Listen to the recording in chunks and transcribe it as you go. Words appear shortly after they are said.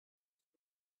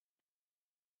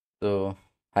So,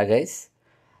 hi guys,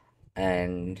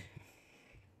 and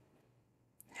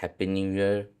Happy New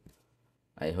Year.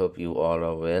 I hope you all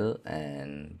are well,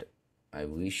 and I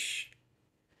wish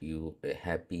you a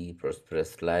happy,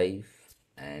 prosperous life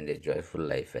and a joyful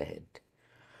life ahead.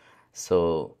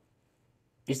 So,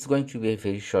 it's going to be a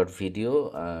very short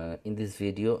video. In this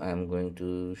video, I'm going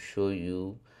to show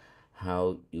you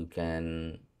how you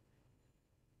can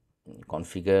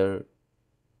configure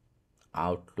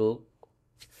Outlook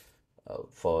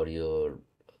for your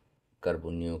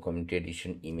Carbonio Community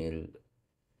Edition email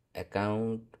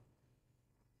account.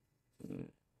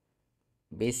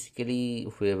 Basically,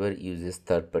 whoever uses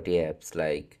third-party apps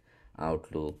like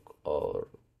Outlook or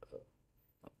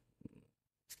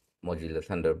Mozilla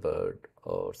Thunderbird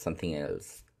or something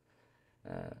else,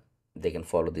 they can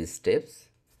follow these steps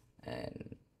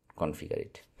and configure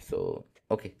it. So,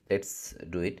 okay, let's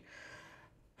do it.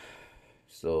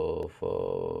 So,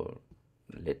 for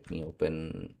let me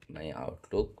open my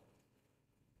Outlook.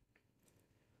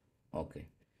 Okay,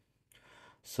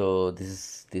 so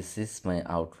this is my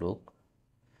Outlook.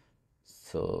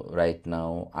 So right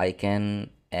now I can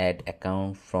add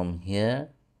account from here,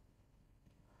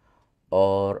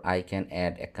 or I can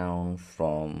add account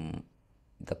from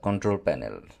the control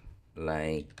panel.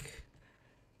 Like,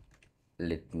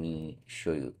 let me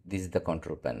show you. This is the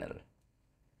control panel.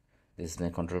 This is my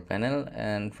control panel,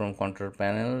 and from control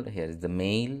panel here is the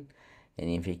mail, and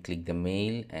if I click the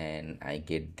mail and I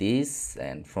get this,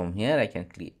 and from here I can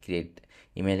create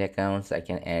email accounts. I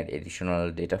can add additional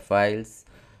data files,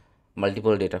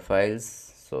 multiple data files.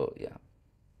 So yeah,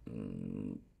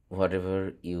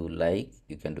 whatever you like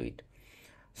you can do it.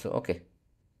 So okay,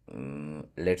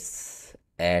 let's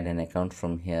add an account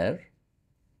from here.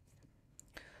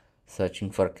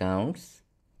 Searching for accounts.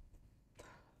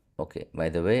 Okay, by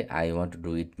the way, I want to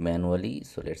do it manually,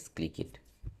 so let's click it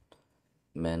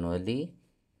manually.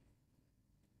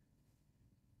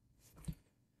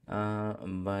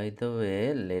 By the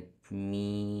way, let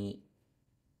me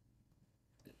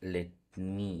let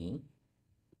me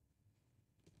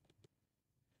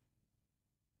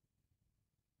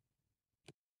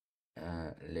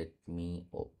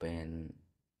open.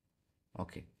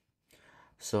 Okay,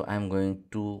 so I'm going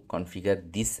to configure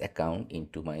this account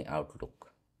into my Outlook.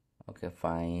 Okay,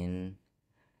 fine.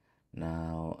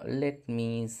 Now let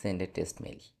me send a test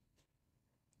mail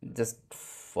just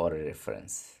for a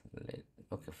reference.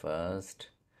 Okay,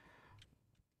 first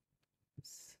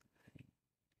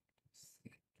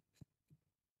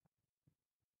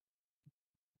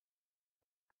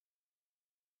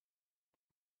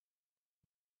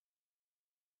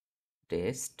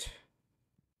test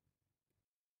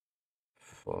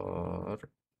for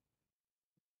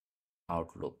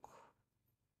Outlook.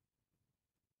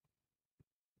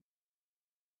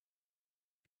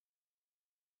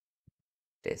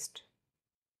 Test.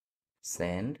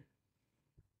 Send.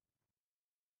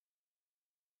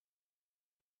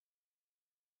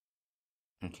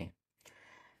 Okay,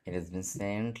 it has been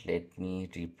sent. Let me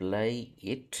reply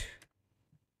it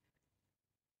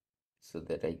so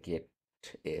that I get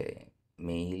a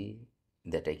mail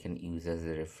that I can use as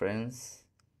a reference.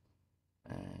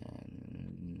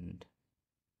 And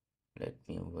let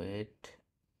me wait.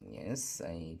 Yes,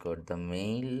 I got the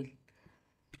mail.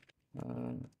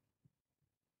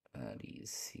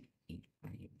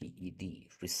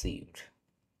 Received.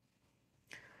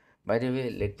 By the way,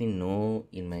 let me know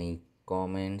in my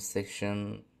comment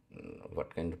section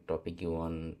what kind of topic you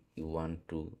want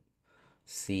to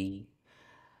see.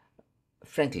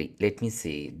 Frankly, let me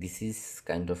say this is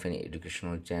kind of an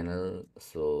educational channel,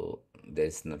 so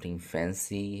there's nothing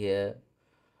fancy here.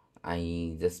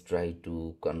 I just try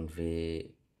to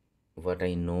convey what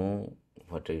I know,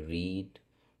 what I read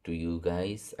to you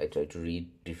guys. I try to read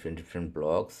different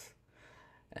blogs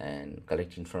and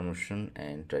collect information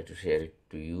and try to share it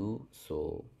to you.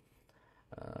 So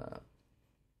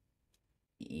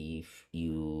if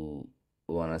you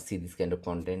wanna see this kind of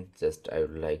content, just I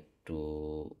would like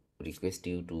to request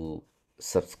you to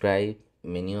subscribe.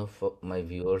 Many of my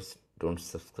viewers don't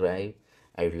subscribe.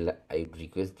 I would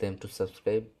request them to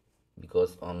subscribe,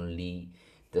 because only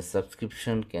the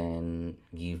subscription can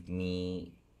give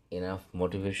me enough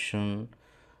motivation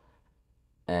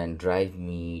and drive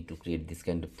me to create this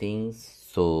kind of things.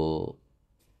 So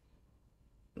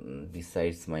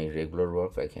besides my regular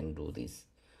work, I can do this.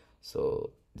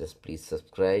 So just please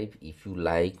subscribe. If you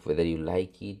like, whether you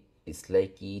like it,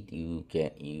 dislike it, you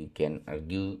can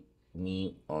argue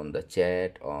me on the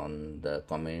chat, on the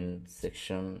comment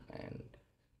section, and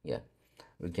yeah,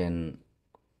 we can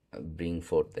bring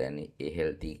forth a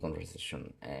healthy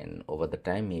conversation. And over the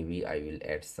time, maybe I will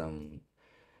add some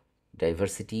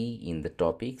diversity in the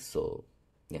topic. So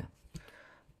yeah,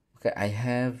 okay, I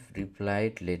have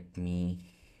replied. Let me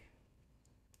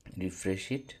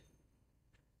refresh it.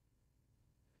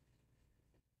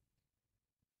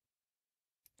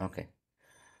 Okay,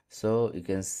 so you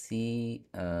can see,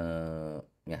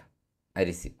 yeah, I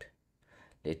received.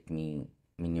 Let me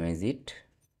minimize it.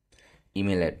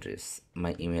 Email address.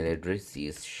 My email address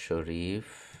is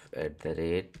sharif at the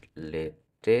rate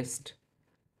latest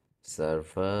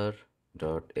server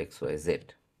dot xyz.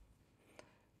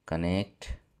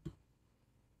 Connect.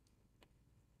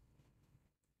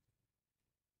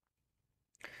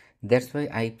 That's why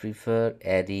I prefer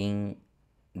adding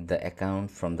the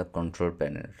account from the control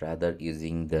panel rather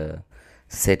using the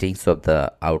settings of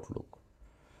the Outlook.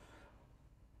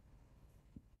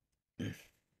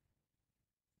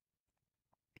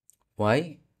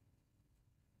 Why?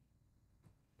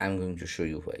 I'm going to show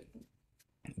you why.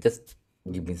 Just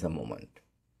give me some moment.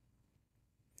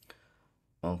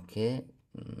 Okay,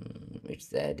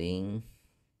 it's adding.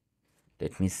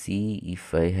 Let me see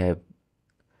if I have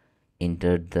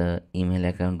entered the email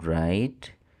account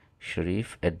right.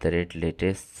 Sharif at the rate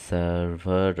latest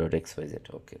server dot xyz.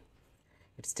 Okay,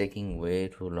 it's taking way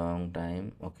too long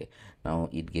time. Okay, now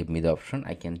it gave me the option.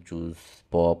 I can choose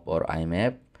pop or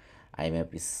imap.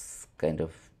 Imap is kind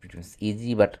of pretty much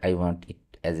easy, but I want it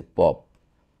as a pop.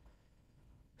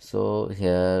 So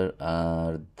here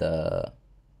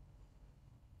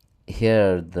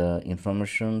the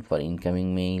information for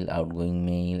incoming mail, outgoing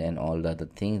mail, and all the other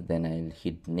things. Then I'll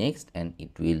hit next and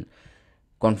it will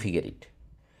configure it.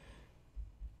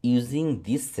 Using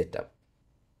this setup,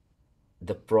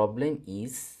 the problem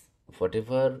is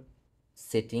whatever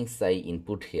settings I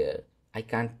input here, I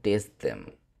can't test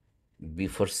them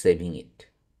before saving it.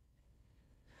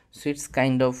 So it's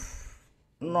kind of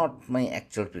not my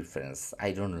actual preference.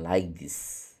 I don't like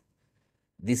this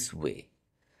way.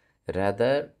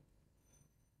 Rather,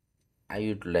 I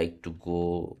would like to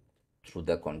go through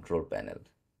the control panel.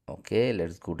 Okay,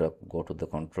 let's go to the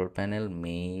control panel,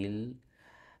 mail,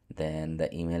 then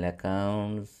the email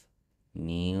accounts,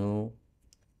 new,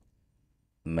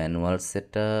 manual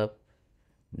setup,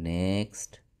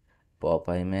 next, pop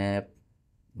imap,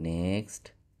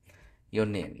 next, your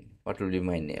name. What will be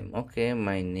my name? Okay,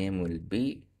 my name will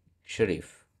be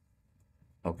Sharif.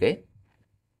 Okay,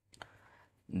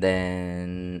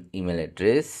 then email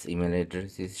address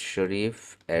is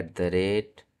Sharif at the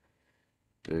rate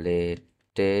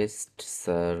latest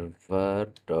server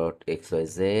dot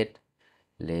xyz,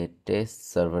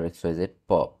 latest server xyz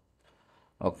pop.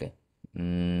 Okay,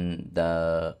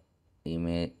 the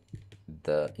email,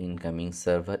 the incoming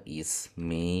server is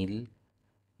mail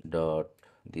dot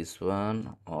this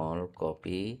one, all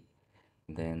copy,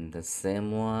 then the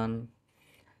same one,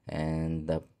 and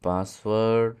the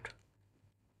password.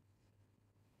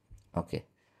 Okay,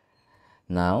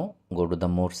 now go to the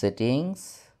more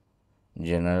settings,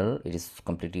 general, it is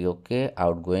completely okay.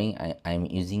 Outgoing, I'm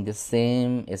using the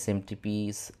same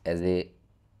smtps as a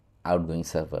outgoing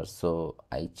server, so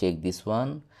I check this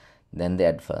one. Then the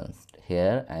advanced,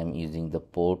 here I'm using the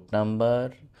port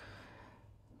number,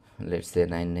 let's say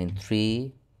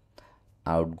 993,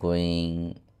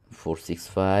 outgoing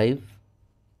 465.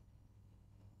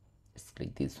 Let's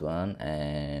click this one,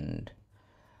 and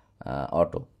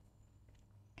auto.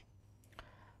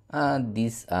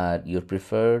 These are your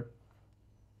preferred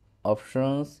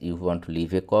options. If you want to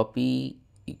leave a copy,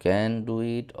 you can do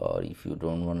it, or if you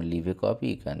don't want to leave a copy,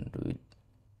 you can do it.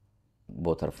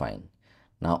 Both are fine.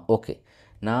 Now, okay,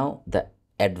 now the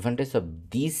advantage of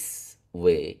this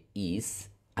way is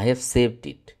I have saved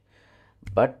it,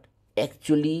 but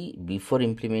actually before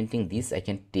implementing this I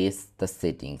can test the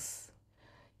settings.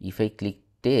 If I click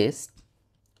test,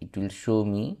 it will show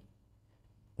me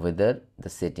whether the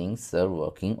settings are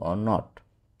working or not.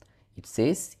 It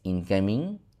says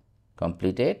incoming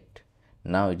completed.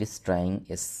 Now it is trying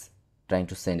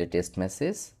to send a test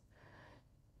message.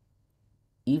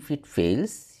 If it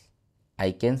fails,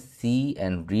 I can see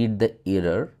and read the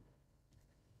error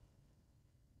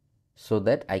so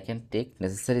that I can take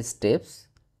necessary steps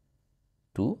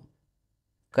to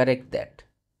correct that.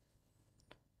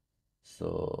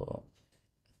 So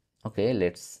okay,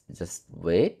 let's just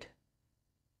wait.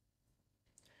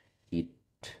 It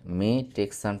may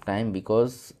take some time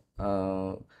because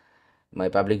my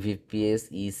public VPS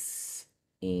is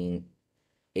in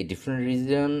a different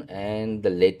region and the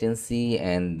latency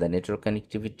and the network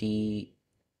connectivity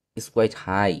is quite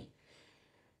high.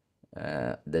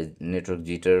 The network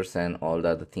jitters and all the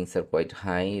other things are quite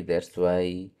high. That's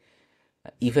why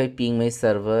if I ping my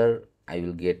server, I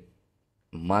will get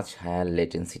much higher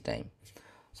latency time.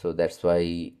 So that's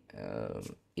why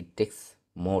it takes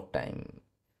more time.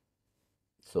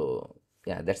 So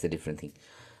yeah, that's a different thing.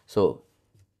 So,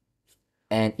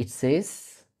 and it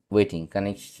says waiting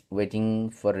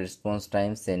for response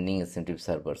time sending incentive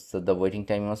servers. So the waiting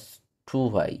time was too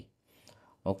high.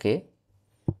 Okay.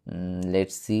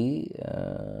 Let's see,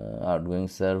 outgoing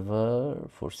server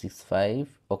 465.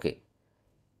 Okay,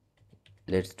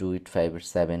 let's do it 5 or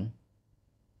 7.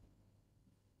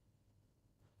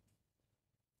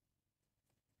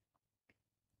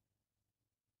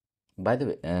 By the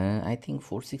way, I think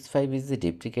 465 is the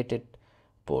deprecated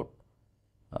port.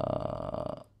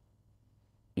 uh,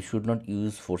 you should not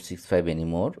use 465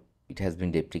 anymore, it has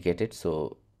been deprecated.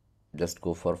 So just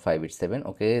go for 587.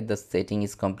 Okay, the setting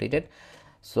is completed.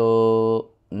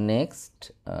 So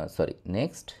next, sorry,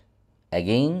 next,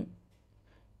 again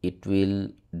it will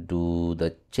do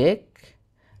the check,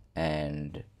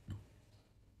 and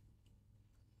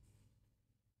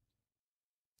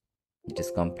it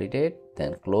is completed.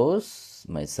 Then close.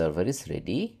 My server is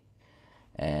ready.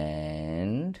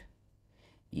 And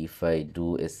if I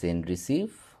do a send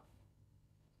receive,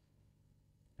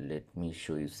 let me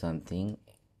show you something.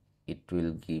 It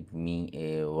will give me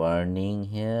a warning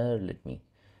here. Let me,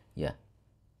 yeah,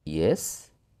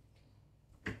 yes.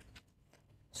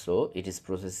 So it is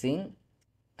processing,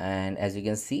 and as you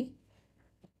can see,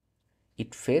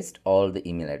 it fetched all the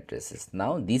email addresses.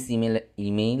 Now these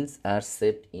emails are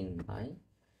saved in my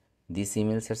these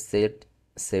emails are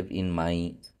saved in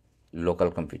my local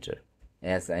computer,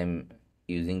 as I'm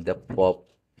using the POP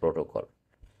protocol.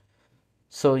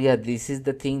 So yeah, this is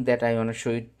the thing that I want to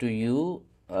show it to you.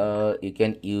 You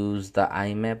can use the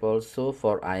IMAP also.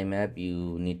 For IMAP,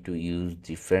 you need to use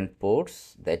different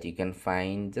ports that you can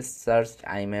find. Just search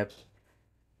IMAP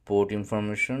port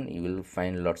information. You will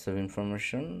find lots of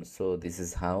information. So this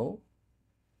is how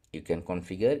you can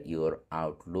configure your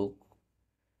Outlook.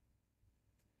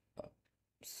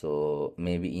 So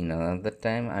maybe in another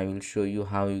time I will show you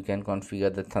how you can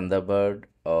configure the Thunderbird,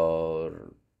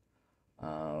 or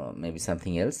maybe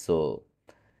something else. So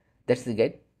that's the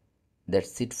guide.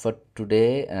 That's it for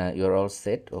today. You're all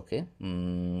set. Okay.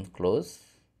 Close.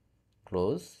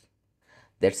 Close.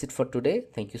 That's it for today.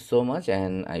 Thank you so much,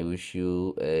 and I wish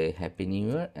you a happy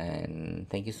new year, and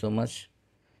thank you so much.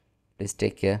 Please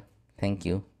take care. Thank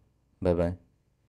you. Bye bye.